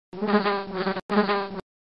If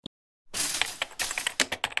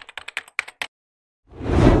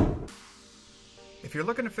you're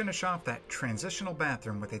looking to finish off that transitional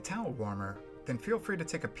bathroom with a towel warmer, then feel free to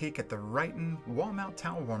take a peek at the Ryton Wall Mount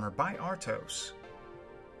Towel Warmer by Artos.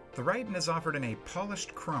 The Ryton is offered in a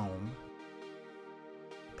polished chrome,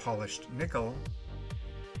 polished nickel,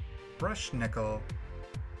 brushed nickel,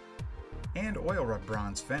 and oil rub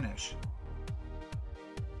bronze finish.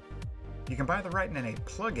 You can buy the Ryton in a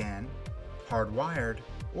plug-in, hardwired,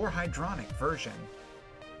 or hydronic version.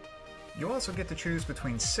 You also get to choose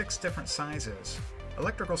between 6 different sizes.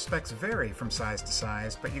 Electrical specs vary from size to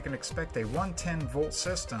size, but you can expect a 110-volt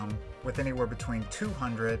system with anywhere between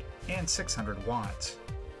 200 and 600 watts.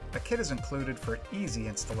 A kit is included for easy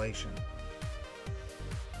installation.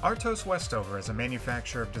 Artos Westover is a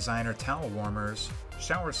manufacturer of designer towel warmers,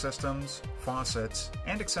 shower systems, faucets,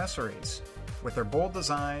 and accessories. With their bold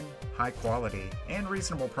design, high quality, and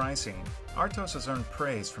reasonable pricing, Artos has earned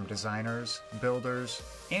praise from designers, builders,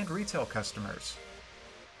 and retail customers.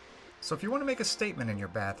 So if you want to make a statement in your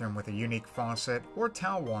bathroom with a unique faucet or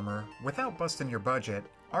towel warmer without busting your budget,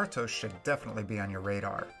 Artos should definitely be on your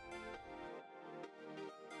radar.